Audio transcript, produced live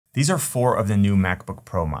These are 4 of the new MacBook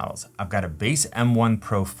Pro models. I've got a base M1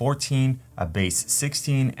 Pro 14, a base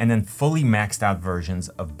 16, and then fully maxed out versions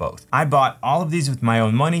of both. I bought all of these with my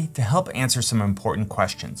own money to help answer some important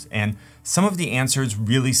questions, and some of the answers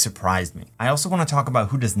really surprised me. I also want to talk about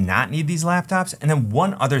who does not need these laptops, and then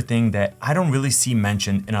one other thing that I don't really see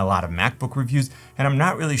mentioned in a lot of MacBook reviews, and I'm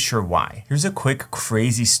not really sure why. Here's a quick,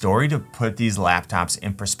 crazy story to put these laptops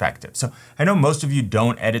in perspective. So I know most of you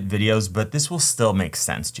don't edit videos, but this will still make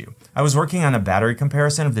sense to you. I was working on a battery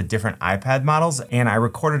comparison of the different iPad models, and I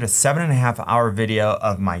recorded a 7.5-hour video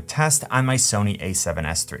of my test on my Sony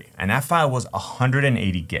a7S III, and that file was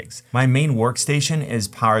 180 gigs. My main workstation is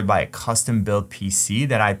powered by a custom built PC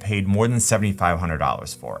that I paid more than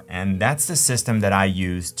 $7,500 for, and that's the system that I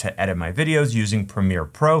use to edit my videos using Premiere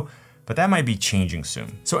Pro, but that might be changing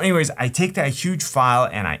soon. So anyways, I take that huge file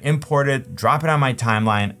and I import it, drop it on my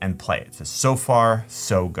timeline, and play it. So far,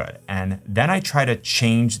 so good. And then I try to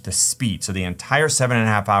change the speed, so the entire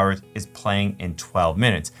 7.5 hours is playing in 12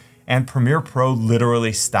 minutes. And Premiere Pro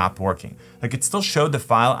literally stopped working. Like, it still showed the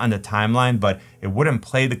file on the timeline, but it wouldn't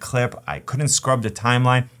play the clip. I couldn't scrub the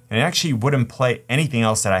timeline, and it actually wouldn't play anything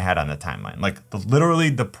else that I had on the timeline. Like, literally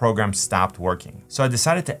the program stopped working. So I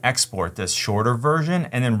decided to export this shorter version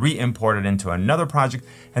and then re-import it into another project.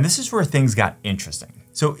 And this is where things got interesting.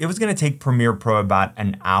 So it was gonna take Premiere Pro about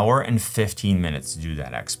 1 hour and 15 minutes to do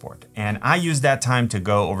that export. And I used that time to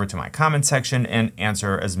go over to my comment section and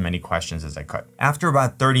answer as many questions as I could. After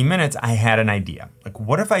about 30 minutes, I had an idea. Like,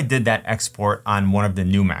 what if I did that export on one of the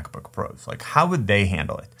new MacBook Pros? Like, how would they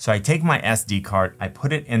handle it? So I take my SD card, I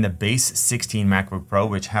put it in the base 16 MacBook Pro,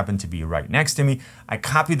 which happened to be right next to me. I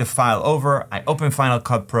copy the file over, I open Final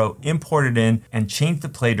Cut Pro, import it in, and change the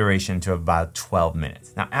play duration to about 12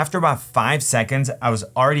 minutes. Now, after about 5 seconds, I was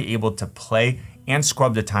already able to play and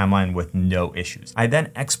scrub the timeline with no issues. I then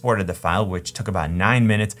exported the file, which took about 9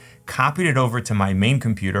 minutes, copied it over to my main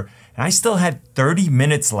computer, and I still had 30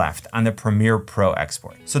 minutes left on the Premiere Pro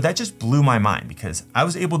export. So that just blew my mind because I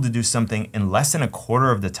was able to do something in less than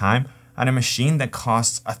 1/4 of the time on a machine that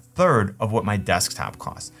costs 1/3 of what my desktop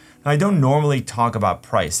costs. Now, I don't normally talk about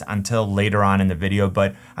price until later on in the video,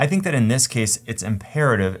 but I think that in this case, it's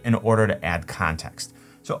imperative in order to add context.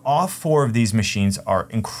 So all 4 of these machines are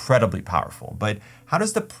incredibly powerful, but how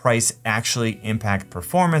does the price actually impact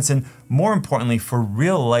performance? And more importantly, for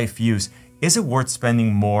real life use, is it worth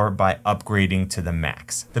spending more by upgrading to the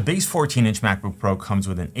max? The base 14-inch MacBook Pro comes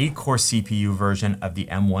with an 8-core CPU version of the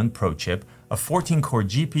M1 Pro chip, a 14-core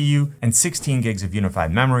GPU, and 16 gigs of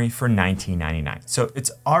unified memory for $19.99. So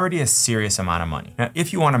it's already a serious amount of money. Now,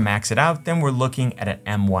 if you want to max it out, then we're looking at an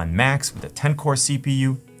M1 Max with a 10-core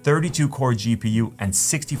CPU, 32-core GPU, and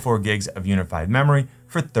 64 gigs of unified memory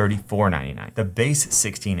for $34.99. The base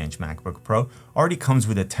 16-inch MacBook Pro already comes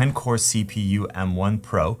with a 10-core CPU M1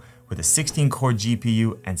 Pro with a 16-core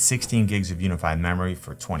GPU and 16 gigs of unified memory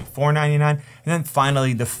for $24.99. And then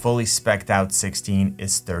finally, the fully spec'd out 16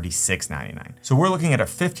 is $36.99. So we're looking at a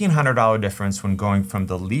 $1,500 difference when going from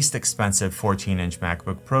the least expensive 14-inch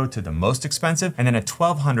MacBook Pro to the most expensive, and then a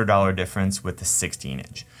 $1,200 difference with the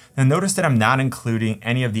 16-inch. Now notice that I'm not including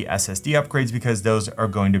any of the SSD upgrades because those are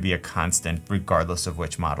going to be a constant regardless of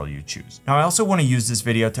which model you choose. Now I also want to use this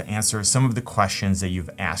video to answer some of the questions that you've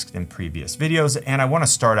asked in previous videos, and I want to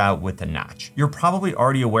start out with the notch. You're probably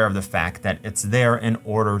already aware of the fact that it's there in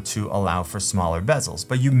order to allow for smaller bezels,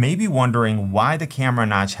 but you may be wondering why the camera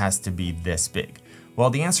notch has to be this big. Well,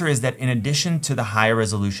 the answer is that in addition to the higher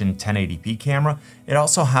resolution 1080p camera, it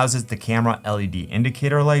also houses the camera LED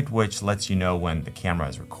indicator light, which lets you know when the camera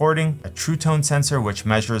is recording, a true tone sensor, which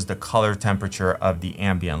measures the color temperature of the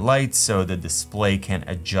ambient light so the display can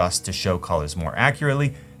adjust to show colors more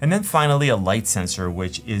accurately, and then finally a light sensor,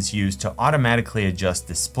 which is used to automatically adjust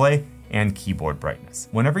display and keyboard brightness.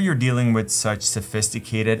 Whenever you're dealing with such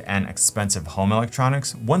sophisticated and expensive home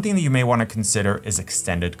electronics, one thing that you may want to consider is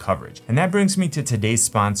extended coverage. And that brings me to today's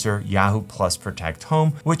sponsor, Yahoo Plus Protect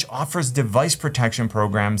Home, which offers device protection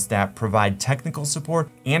programs that provide technical support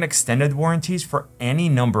and extended warranties for any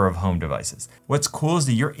number of home devices. What's cool is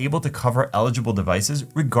that you're able to cover eligible devices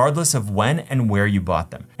regardless of when and where you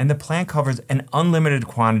bought them. And the plan covers an unlimited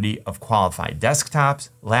quantity of qualified desktops,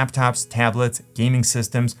 laptops, tablets, gaming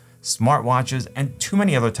systems, smartwatches, and too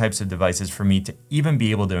many other types of devices for me to even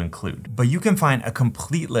be able to include. But you can find a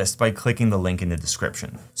complete list by clicking the link in the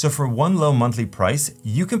description. So for one low monthly price,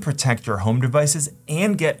 you can protect your home devices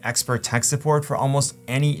and get expert tech support for almost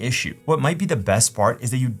any issue. What might be the best part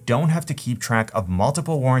is that you don't have to keep track of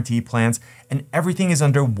multiple warranty plans, and everything is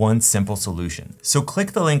under one simple solution. So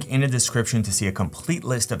click the link in the description to see a complete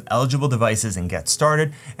list of eligible devices and get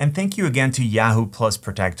started. And thank you again to Yahoo Plus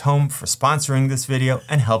Protect Home for sponsoring this video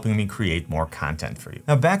and helping me create more content for you.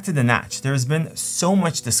 Now back to the notch. There's been so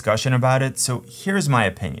much discussion about it, so here's my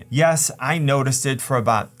opinion. Yes, I noticed it for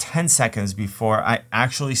about 10 seconds before I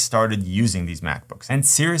actually started using these MacBooks. And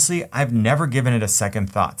seriously, I've never given it a second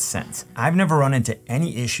thought since. I've never run into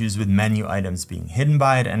any issues with menu items being hidden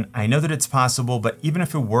by it, and I know that it's possible, but even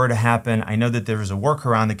if it were to happen, I know that there is a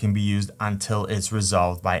workaround that can be used until it's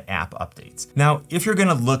resolved by app updates. Now, if you're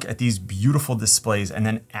gonna look at these beautiful displays and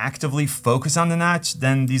then actively focus on the notch,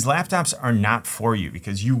 then these laptops are not for you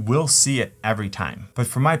because you will see it every time. But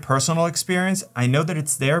from my personal experience, I know that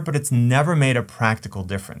it's there, but it's never made a practical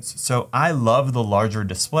difference. So I love the larger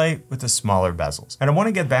display with the smaller bezels. And I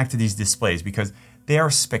wanna get back to these displays because they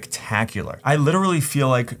are spectacular. I literally feel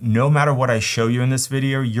like no matter what I show you in this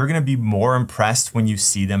video, you're gonna be more impressed when you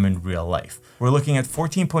see them in real life. We're looking at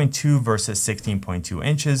 14.2 versus 16.2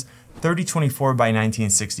 inches, 3024 by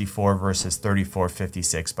 1964 versus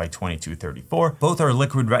 3456 by 2234. Both are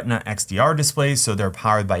Liquid Retina XDR displays, so they're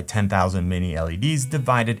powered by 10,000 mini LEDs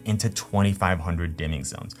divided into 2,500 dimming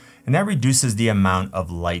zones. And that reduces the amount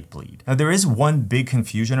of light bleed. Now there is one big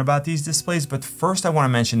confusion about these displays, but first I want to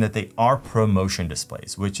mention that they are ProMotion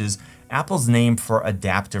displays, which is Apple's name for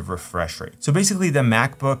adaptive refresh rate. So basically the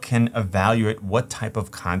MacBook can evaluate what type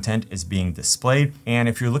of content is being displayed. And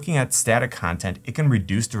if you're looking at static content, it can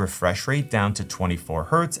reduce the refresh rate down to 24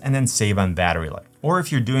 Hertz and then save on battery life. Or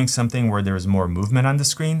if you're doing something where there is more movement on the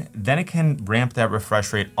screen, then it can ramp that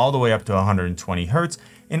refresh rate all the way up to 120 Hertz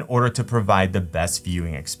in order to provide the best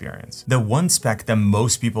viewing experience. The one spec that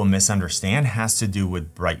most people misunderstand has to do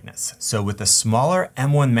with brightness. So with the smaller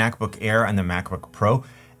M1 MacBook Air and the MacBook Pro,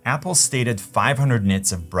 Apple stated 500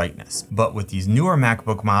 nits of brightness, but with these newer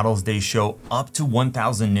MacBook models, they show up to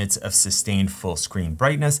 1000 nits of sustained full screen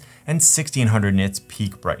brightness and 1600 nits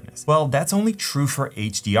peak brightness. Well, that's only true for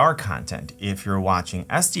HDR content. If you're watching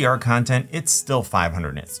SDR content, it's still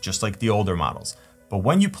 500 nits, just like the older models. But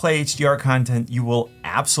when you play HDR content, you will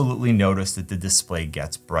absolutely notice that the display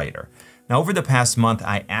gets brighter. Now, over the past month,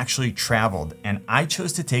 I actually traveled and I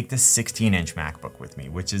chose to take the 16-inch MacBook with me,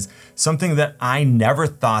 which is something that I never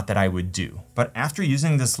thought that I would do. But after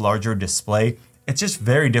using this larger display, it's just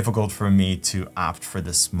very difficult for me to opt for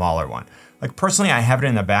the smaller one. Like personally, I have it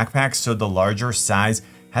in a backpack, so the larger size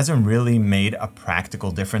hasn't really made a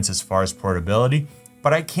practical difference as far as portability.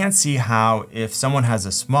 But I can't see how if someone has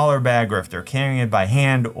a smaller bag or if they're carrying it by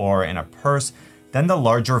hand or in a purse, then the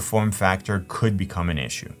larger form factor could become an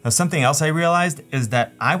issue. Now, something else I realized is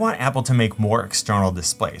that I want Apple to make more external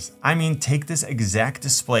displays. I mean, take this exact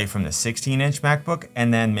display from the 16-inch MacBook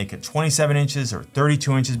and then make it 27 inches or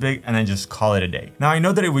 32 inches big and then just call it a day. Now, I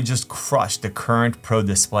know that it would just crush the current Pro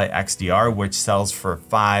Display XDR, which sells for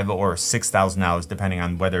 $5,000 or $6,000 depending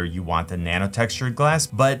on whether you want the nano textured glass,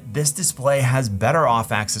 but this display has better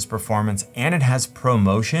off-axis performance and it has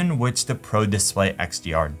ProMotion, which the Pro Display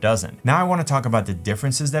XDR doesn't. Now I want to talk about the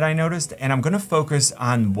differences that I noticed, and I'm going to focus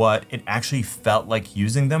on what it actually felt like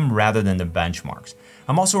using them rather than the benchmarks.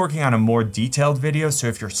 I'm also working on a more detailed video, so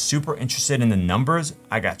if you're super interested in the numbers,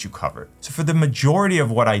 I got you covered. So for the majority of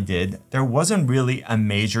what I did, there wasn't really a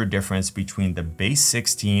major difference between the base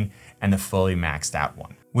 16 and the fully maxed out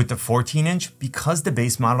one. With the 14-inch, because the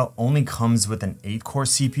base model only comes with an 8-core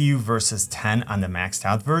CPU versus 10 on the maxed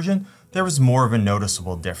out version, there was more of a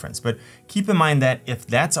noticeable difference. But keep in mind that if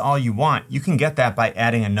that's all you want, you can get that by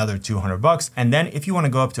adding another $200. And then if you want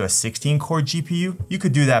to go up to a 16-core GPU, you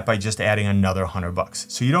could do that by just adding another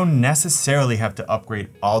 $100. So you don't necessarily have to upgrade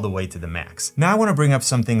all the way to the max. Now I want to bring up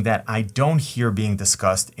something that I don't hear being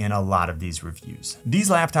discussed in a lot of these reviews. These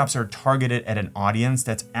laptops are targeted at an audience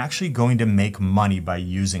that's actually going to make money by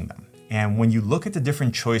using them. And when you look at the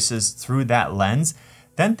different choices through that lens,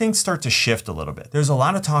 then things start to shift a little bit. There's a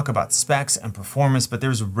lot of talk about specs and performance, but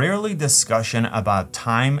there's rarely discussion about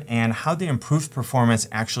time and how the improved performance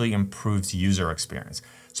actually improves user experience.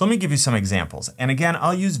 So let me give you some examples. And again,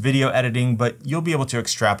 I'll use video editing, but you'll be able to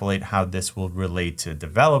extrapolate how this will relate to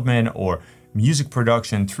development or music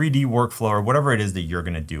production, 3D workflow, or whatever it is that you're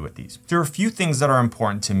gonna do with these. There are a few things that are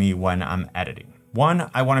important to me when I'm editing.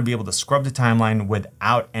 1, I want to be able to scrub the timeline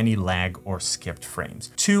without any lag or skipped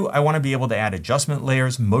frames. 2, I want to be able to add adjustment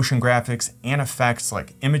layers, motion graphics, and effects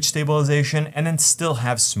like image stabilization, and then still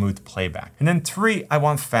have smooth playback. And then 3, I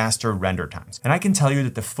want faster render times. And I can tell you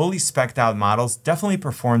that the fully spec'd out models definitely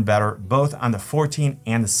performed better both on the 14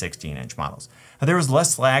 and the 16-inch models. Now, there was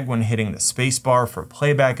less lag when hitting the spacebar for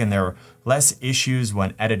playback, and there were less issues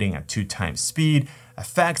when editing at 2x speed.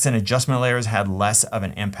 Effects and adjustment layers had less of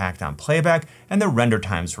an impact on playback, and the render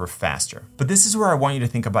times were faster. But this is where I want you to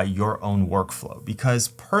think about your own workflow, because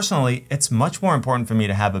personally, it's much more important for me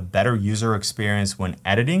to have a better user experience when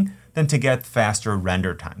editing than to get faster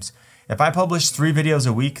render times. If I publish 3 videos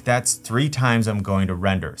a week, that's 3 times I'm going to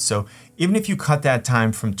render. So even if you cut that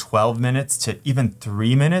time from 12 minutes to even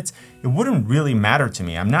 3 minutes, it wouldn't really matter to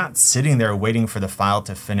me. I'm not sitting there waiting for the file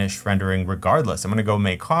to finish rendering regardless. I'm gonna go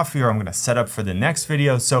make coffee or I'm gonna set up for the next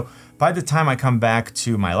video. So by the time I come back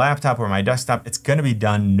to my laptop or my desktop, it's gonna be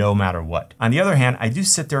done no matter what. On the other hand, I do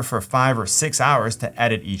sit there for 5 or 6 hours to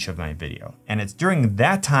edit each of my video. And it's during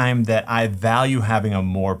that time that I value having a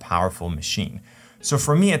more powerful machine. So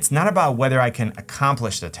for me, it's not about whether I can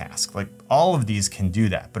accomplish the task. Like, all of these can do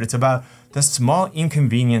that, but it's about the small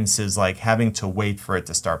inconveniences like having to wait for it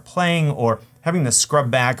to start playing or having to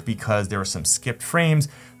scrub back because there were some skipped frames.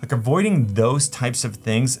 Like, avoiding those types of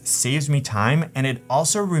things saves me time, and it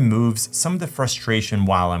also removes some of the frustration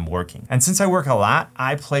while I'm working. And since I work a lot,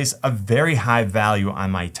 I place a very high value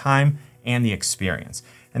on my time and the experience.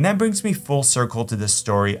 And that brings me full circle to the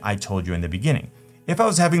story I told you in the beginning. If I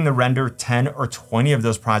was having to render 10 or 20 of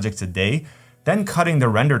those projects a day, then cutting the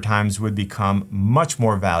render times would become much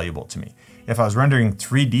more valuable to me. If I was rendering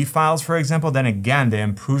 3D files, for example, then again, the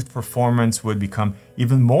improved performance would become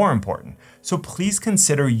even more important. So please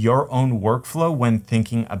consider your own workflow when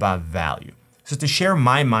thinking about value. So to share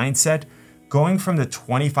my mindset, going from the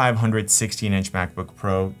 $2,500 16-inch MacBook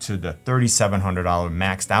Pro to the $3,700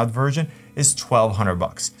 maxed out version is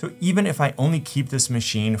 $1,200. So even if I only keep this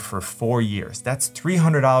machine for 4 years, that's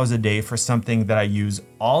 $300 a day for something that I use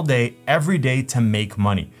all day, every day to make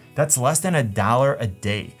money. That's less than $1 a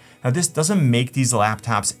day. Now, this doesn't make these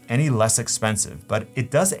laptops any less expensive, but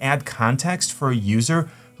it does add context for a user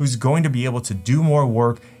who's going to be able to do more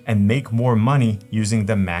work and make more money using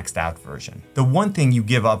the maxed out version. The one thing you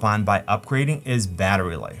give up on by upgrading is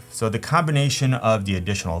battery life. So the combination of the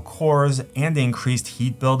additional cores and the increased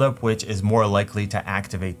heat buildup, which is more likely to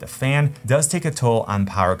activate the fan, does take a toll on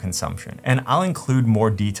power consumption. And I'll include more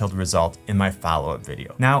detailed results in my follow-up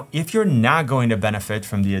video. Now, if you're not going to benefit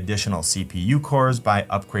from the additional CPU cores by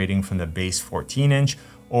upgrading from the base 14-inch,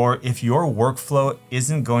 or if your workflow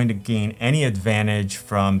isn't going to gain any advantage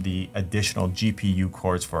from the additional GPU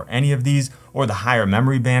cores for any of these, or the higher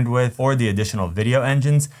memory bandwidth, or the additional video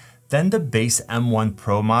engines, then the base M1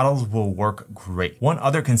 Pro models will work great. One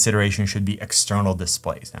other consideration should be external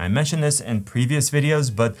displays. Now, I mentioned this in previous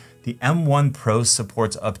videos, but the M1 Pro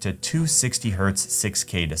supports up to 2 60Hz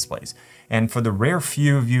 6K displays. And for the rare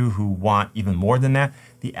few of you who want even more than that,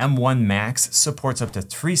 the M1 Max supports up to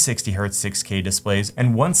 3 60Hz 6K displays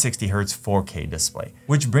and 1 60Hz 4K display.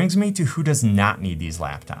 Which brings me to who does not need these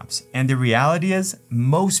laptops. And the reality is,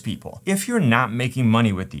 most people. If you're not making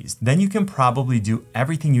money with these, then you can probably do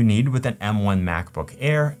everything you need with an M1 MacBook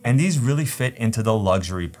Air, and these really fit into the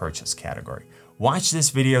luxury purchase category. Watch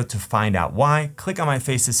this video to find out why. Click on my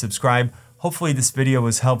face to subscribe. Hopefully this video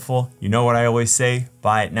was helpful. You know what I always say,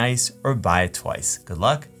 buy it nice or buy it twice. Good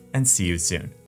luck and see you soon.